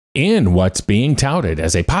In what's being touted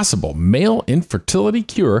as a possible male infertility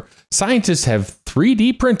cure, scientists have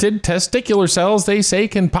 3D printed testicular cells they say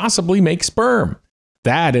can possibly make sperm.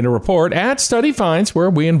 That in a report at Study Finds, where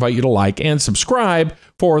we invite you to like and subscribe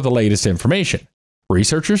for the latest information.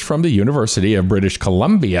 Researchers from the University of British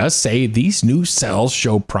Columbia say these new cells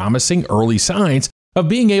show promising early signs of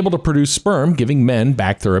being able to produce sperm, giving men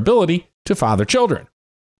back their ability to father children.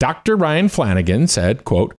 Dr. Ryan Flannigan said,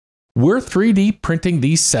 quote, "We're 3D printing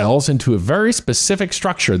these cells into a very specific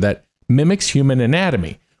structure that mimics human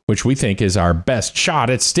anatomy, which we think is our best shot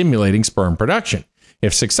at stimulating sperm production.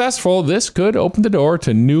 If successful, this could open the door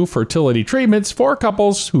to new fertility treatments for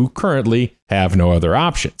couples who currently have no other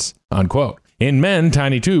options." Unquote. In men,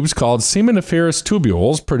 tiny tubes called seminiferous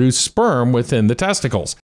tubules produce sperm within the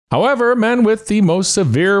testicles. However, men with the most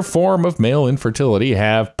severe form of male infertility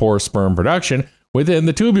have poor sperm production within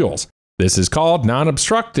the tubules. This is called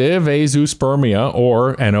non-obstructive azoospermia,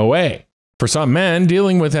 or NOA. For some men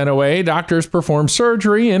dealing with NOA, doctors perform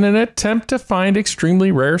surgery in an attempt to find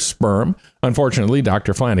extremely rare sperm. Unfortunately,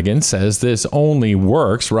 Dr. Flannigan says this only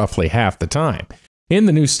works roughly half the time. In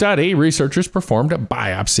the new study, researchers performed a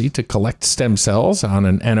biopsy to collect stem cells on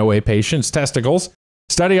an NOA patient's testicles.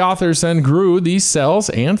 Study authors then grew these cells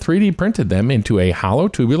and 3D printed them into a hollow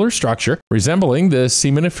tubular structure resembling the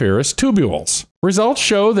seminiferous tubules. Results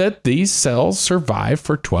show that these cells survive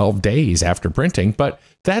for 12 days after printing, but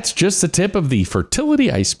that's just the tip of the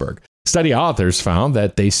fertility iceberg. Study authors found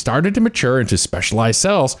that they started to mature into specialized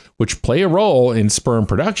cells, which play a role in sperm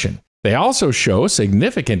production. They also show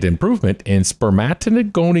significant improvement in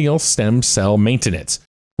spermatogonial stem cell maintenance,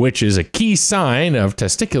 which is a key sign of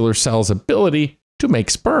testicular cells' ability to make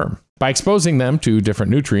sperm. By exposing them to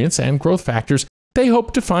different nutrients and growth factors, they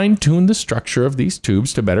hope to fine-tune the structure of these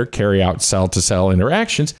tubes to better carry out cell-to-cell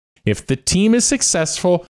interactions. If the team is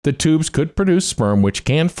successful, the tubes could produce sperm which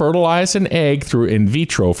can fertilize an egg through in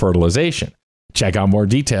vitro fertilization. Check out more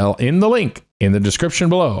detail in the link in the description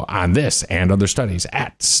below on this and other studies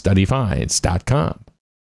at studyfinds.com.